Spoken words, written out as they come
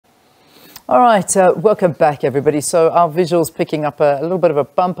All right, welcome back, everybody. So our visuals picking up a little bit of a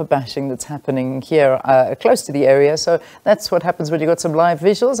bumper bashing that's happening here close to the area. So that's what happens when you've got some live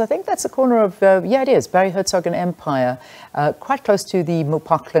visuals. I think that's the corner of, yeah, it is, Barry Herzog and Empire, quite close to the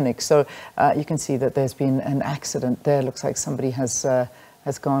Mopa Clinic. So you can see that there's been an accident there. Looks like somebody has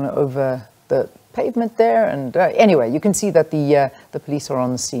gone over the pavement there. And anyway, you can see that the police are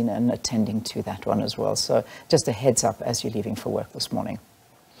on the scene and attending to that one as well. So just a heads up as you're leaving for work this morning.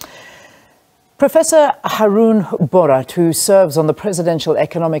 Professor Haroon Bhorat, who serves on the Presidential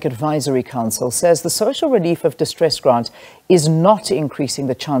Economic Advisory Council, says the Social Relief of Distress grant is not increasing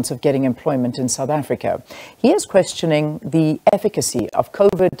the chance of getting employment in South Africa. He is questioning the efficacy of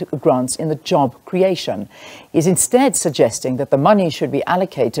COVID grants in the job creation. He's instead suggesting that the money should be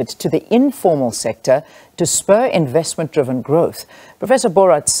allocated to the informal sector to spur investment-driven growth. Professor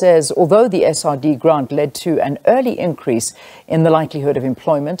Bhorat says although the SRD grant led to an early increase in the likelihood of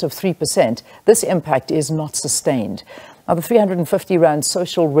employment of 3%, this impact is not sustained. Now, the 350 Rand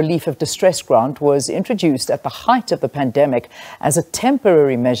Social Relief of Distress grant was introduced at the height of the pandemic as a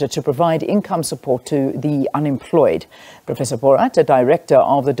temporary measure to provide income support to the unemployed. Professor Bhorat, a director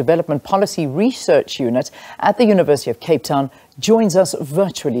of the Development Policy Research Unit at the University of Cape Town, joins us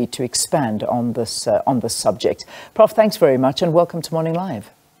virtually to expand on this subject. Prof, thanks very much and welcome to Morning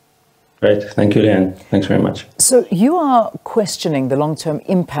Live. Great. Thank you, Leanne. Thanks very much. So you are questioning the long-term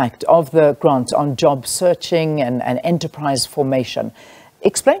impact of the grant on job searching and enterprise formation.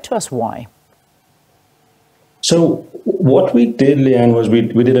 Explain to us why. So what we did, Leanne, was we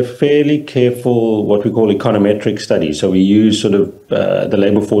did a fairly careful, what we call econometric study. So we use sort of the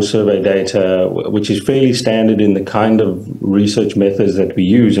labour force survey data, which is fairly standard in the kind of research methods that we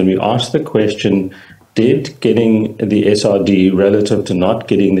use. And we asked the question, did getting the SRD relative to not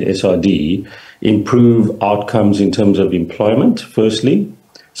getting the SRD improve outcomes in terms of employment, firstly,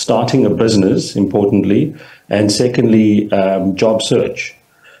 starting a business, importantly, and secondly, job search.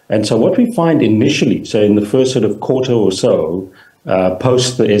 And so what we find initially, so in the first sort of quarter or so,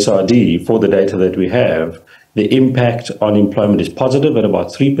 post the SRD for the data that we have, the impact on employment is positive at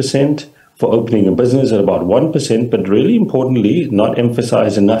about 3%. For opening a business at about 1%, but really importantly, not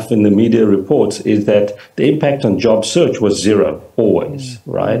emphasized enough in the media reports, is that the impact on job search was zero, always,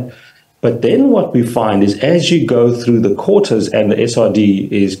 right? But then what we find is as you go through the quarters and the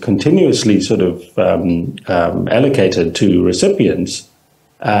SRD is continuously sort of allocated to recipients,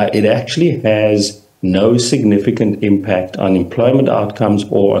 it actually has no significant impact on employment outcomes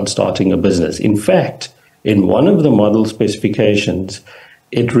or on starting a business. In fact, in one of the model specifications,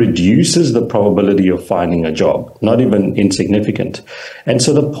 it reduces the probability of finding a job, not even insignificant. And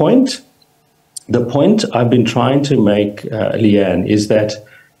so the point I've been trying to make, Leanne, is that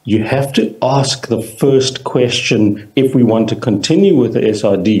you have to ask the first question if we want to continue with the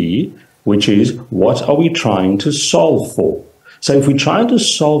SRD, which is, what are we trying to solve for? So if we're trying to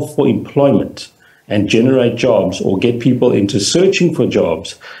solve for employment and generate jobs or get people into searching for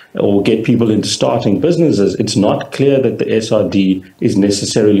jobs or get people into starting businesses, it's not clear that the SRD is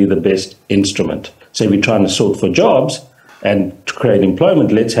necessarily the best instrument. So if we're trying to sort for jobs and to create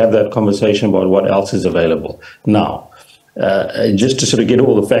employment, let's have that conversation about what else is available. Now, just to sort of get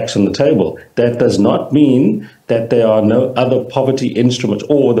all the facts on the table, that does not mean that there are no other poverty instruments,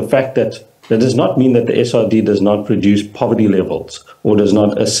 or the fact that does not mean that the SRD does not reduce poverty levels or does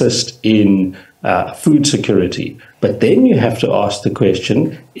not assist in food security. But then you have to ask the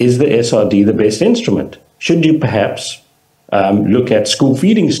question, is the SRD the best instrument? Should you perhaps look at school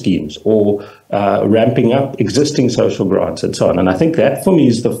feeding schemes or ramping up existing social grants and so on? And I think that for me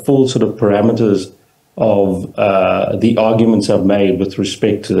is the full sort of parameters of the arguments I've made with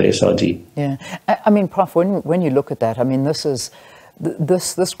respect to the SRD. Yeah, I mean, Prof, when you look at that, I mean,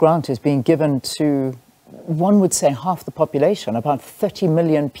 this grant is being given to, one would say, half the population. About 30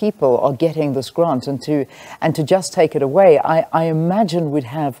 million people are getting this grant, and to just take it away, I imagine would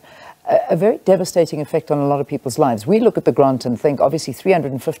have a very devastating effect on a lot of people's lives. We look at the grant and think, obviously,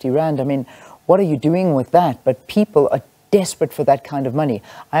 350 Rand, I mean, what are you doing with that? But people are desperate for that kind of money.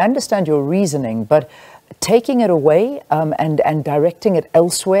 I understand your reasoning, but taking it away and directing it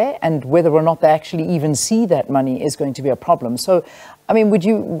elsewhere, and whether or not they actually even see that money, is going to be a problem. So, I mean, would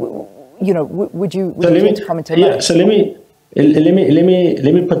you comment on that? Yeah, so let me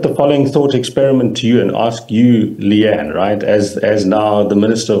put the following thought experiment to you and ask you, Leanne, right, as now the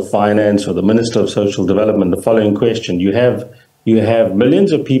Minister of Finance or the Minister of Social Development, the following question. You have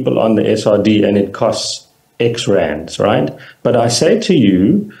millions of people on the SRD and it costs X rands, right? But I say to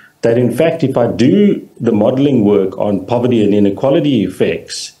you that, in fact, if I do the modeling work on poverty and inequality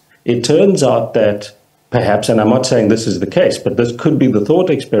effects, it turns out that perhaps, and I'm not saying this is the case, but this could be the thought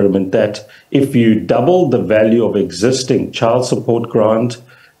experiment that if you double the value of existing child support grant,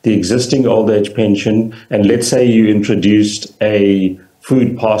 the existing old age pension, and let's say you introduced a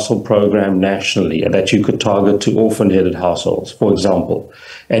food parcel program nationally that you could target to orphan-headed households, for example,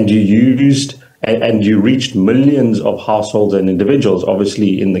 and you reached millions of households and individuals,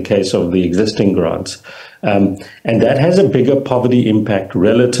 obviously in the case of the existing grants, and that has a bigger poverty impact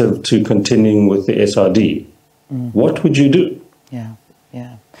relative to continuing with the SRD. What would you do? Yeah.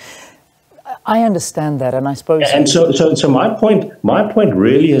 I understand that, and I suppose. And so my point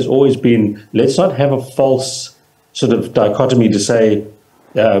really has always been: let's not have a false sort of dichotomy to say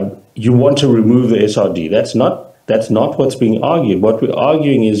you want to remove the SRD. That's not what's being argued. What we're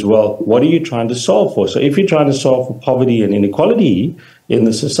arguing is, well, what are you trying to solve for? So if you're trying to solve for poverty and inequality in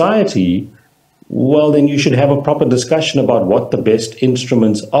the society, well, then you should have a proper discussion about what the best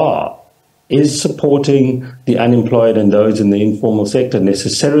instruments are. Is supporting the unemployed and those in the informal sector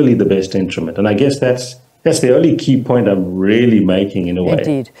necessarily the best instrument? And I guess that's the only key point I'm really making in a way.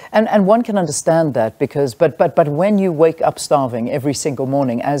 Indeed. And one can understand that because, but when you wake up starving every single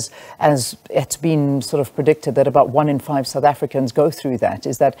morning, as it's been sort of predicted that about 1 in 5 South Africans go through that,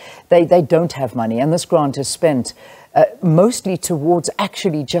 is that they don't have money. And this grant is spent mostly towards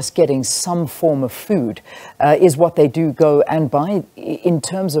actually just getting some form of food, is what they do go and buy in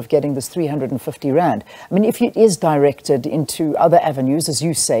terms of getting this 350 Rand. I mean, if it is directed into other avenues, as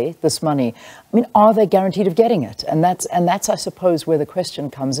you say, this money, I mean, are they guaranteed of getting it? And that's, I suppose, where the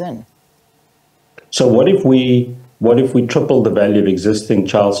question comes in. So what if we triple the value of existing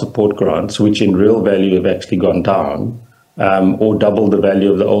child support grants, which in real value have actually gone down, or double the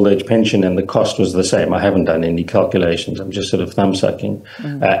value of the old age pension and the cost was the same? I haven't done any calculations. I'm just sort of thumb sucking.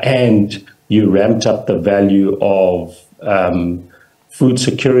 And you ramped up the value of food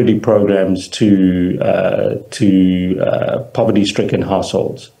security programs to poverty-stricken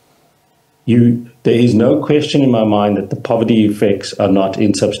households. There is no question in my mind that the poverty effects are not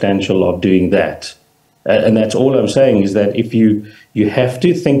insubstantial of doing that. And that's all I'm saying, is that if you have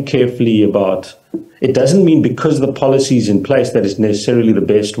to think carefully about, it doesn't mean because the policy is in place that it's necessarily the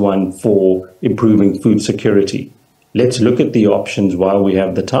best one for improving food security. Let's look at the options while we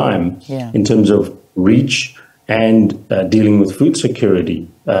have the time in terms of reach and dealing with food security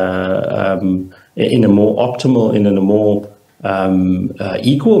in a more optimal, in a more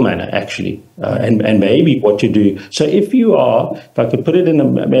equal manner, actually, and maybe what you do. So if you are, if I could put it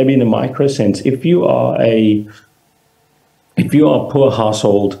maybe in a micro sense, if you are a poor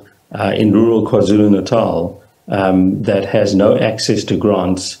household in rural KwaZulu-Natal that has no access to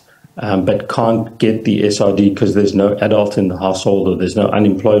grants but can't get the SRD because there's no adult in the household or there's no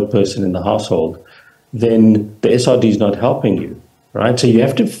unemployed person in the household, then the SRD is not helping you. Right, so you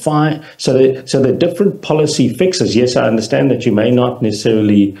have to find, so the different policy fixes. Yes, I understand that you may not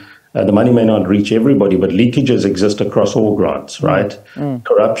necessarily, the money may not reach everybody, but leakages exist across all grants, right?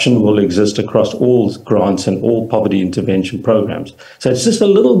 Corruption will exist across all grants and all poverty intervention programs. So it's just a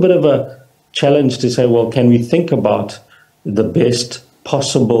little bit of a challenge to say, well, can we think about the best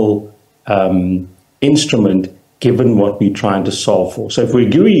possible instrument given what we're trying to solve for? So if we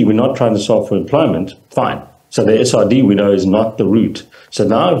agree we're not trying to solve for employment, fine. So the SRD we know is not the route. So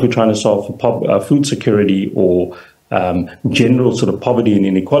now if we're trying to solve for food security or general sort of poverty and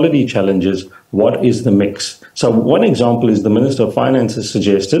inequality challenges, what is the mix? So one example is the Minister of Finance has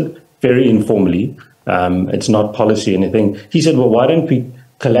suggested, very informally, it's not policy or anything, he said, well, why don't we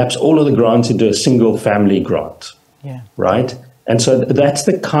collapse all of the grants into a single family grant, right? And so that's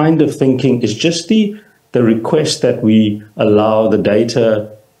the kind of thinking, is just the request that we allow the data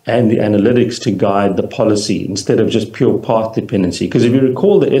and the analytics to guide the policy instead of just pure path dependency. Because if you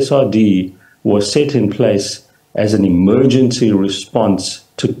recall, the SRD was set in place as an emergency response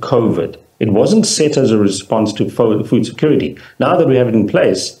to COVID. It wasn't set as a response to food security. Now that we have it in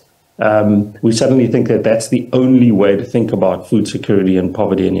place, we suddenly think that that's the only way to think about food security and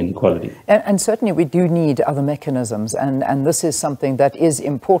poverty and inequality. And certainly we do need other mechanisms, and this is something that is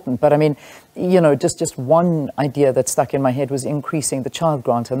important. But I mean, you know, just one idea that stuck in my head was increasing the child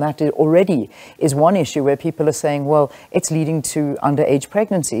grant, and that already is one issue where people are saying, well, it's leading to underage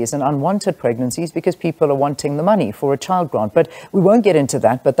pregnancies and unwanted pregnancies because people are wanting the money for a child grant. But we won't get into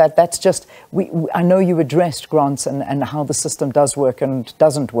that, but that's just, I know you addressed grants and how the system does work and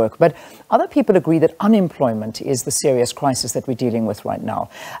doesn't work, but other people agree that unemployment is the serious crisis that we're dealing with right now,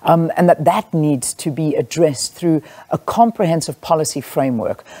 and that needs to be addressed through a comprehensive policy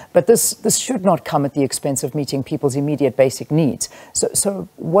framework. But this should not come at the expense of meeting people's immediate basic needs. So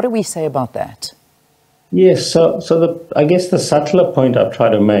what do we say about that? Yes, I guess the subtler point I've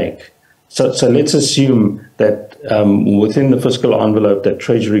tried to make, So let's assume that within the fiscal envelope that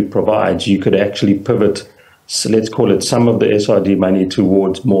Treasury provides, you could actually pivot, so let's call it some of the SRD money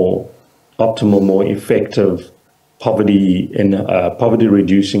towards more optimal, more effective poverty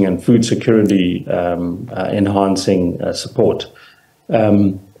reducing and food security enhancing support.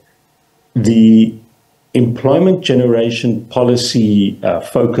 The employment generation policy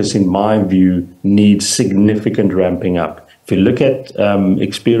focus, in my view, needs significant ramping up. If you look at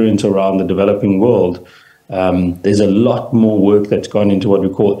experience around the developing world, there's a lot more work that's gone into what we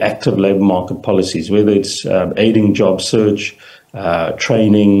call active labor market policies, whether it's aiding job search,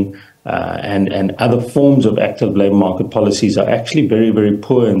 training, and other forms of active labor market policies are actually very, very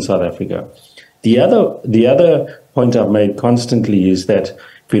poor in South Africa. The other point I've made constantly is that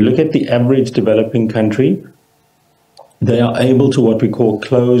if you look at the average developing country, they are able to what we call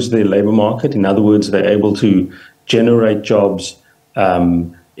close their labor market. In other words, they're able to generate jobs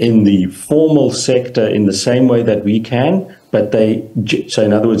in the formal sector in the same way that we can, but so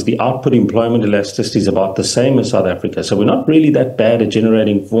in other words, the output employment elasticity is about the same as South Africa. So we're not really that bad at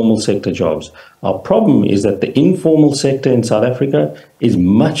generating formal sector jobs. Our problem is that the informal sector in South Africa is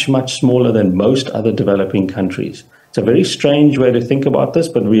much, much smaller than most other developing countries. It's a very strange way to think about this,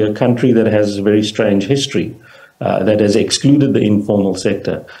 but we are a country that has a very strange history that has excluded the informal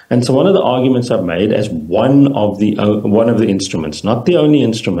sector. And so one of the arguments I've made as one of the instruments, not the only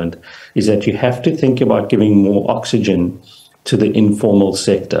instrument, is that you have to think about giving more oxygen to the informal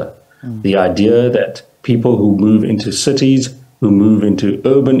sector. The idea that people who move into cities, who move into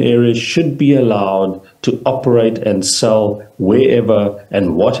urban areas, should be allowed to operate and sell wherever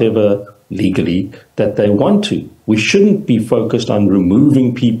and whatever legally that they want to. We shouldn't be focused on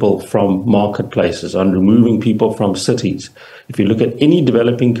removing people from marketplaces, on removing people from cities. If you look at any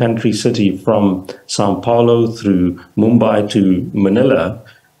developing country city from Sao Paulo through Mumbai to Manila,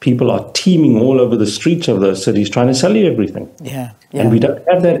 people are teeming all over the streets of those cities trying to sell you everything. Yeah. And we don't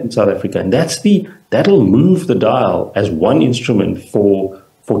have that in South Africa. And that'll move the dial as one instrument for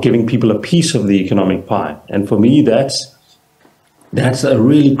giving people a piece of the economic pie. And for me, that's a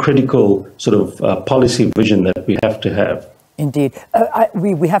really critical sort of policy vision that we have to have. Indeed.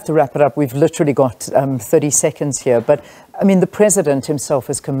 We have to wrap it up. We've literally got 30 seconds here. But, I mean, the president himself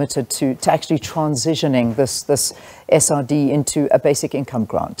is committed to actually transitioning this SRD into a basic income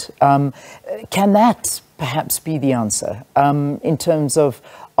grant. Can that perhaps be the answer in terms of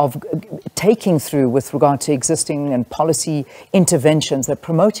taking through with regard to existing and policy interventions that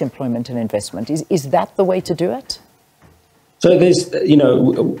promote employment and investment? Is that the way to do it? So there's,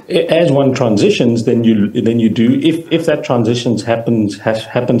 as one transitions, then you do. If that transition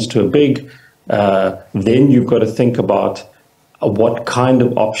happens to a big, then you've got to think about what kind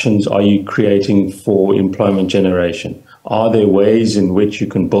of options are you creating for employment generation. Are there ways in which you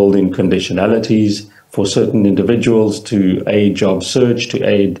can build in conditionalities for certain individuals to aid job search, to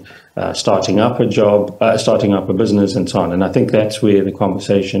aid starting up a job, starting up a business, and so on? And I think that's where the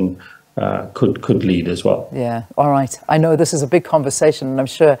conversation could lead as well. Yeah. All right. I know this is a big conversation, and I'm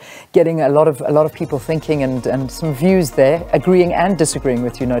sure getting a lot of people thinking and some views there, agreeing and disagreeing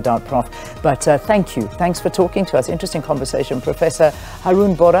with you, no doubt, Prof. But thank you. Thanks for talking to us. Interesting conversation. Professor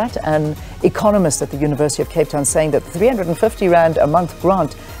Haroon Bhorat, an economist at the University of Cape Town, saying that the 350 Rand a month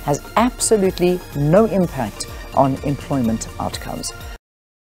grant has absolutely no impact on employment outcomes.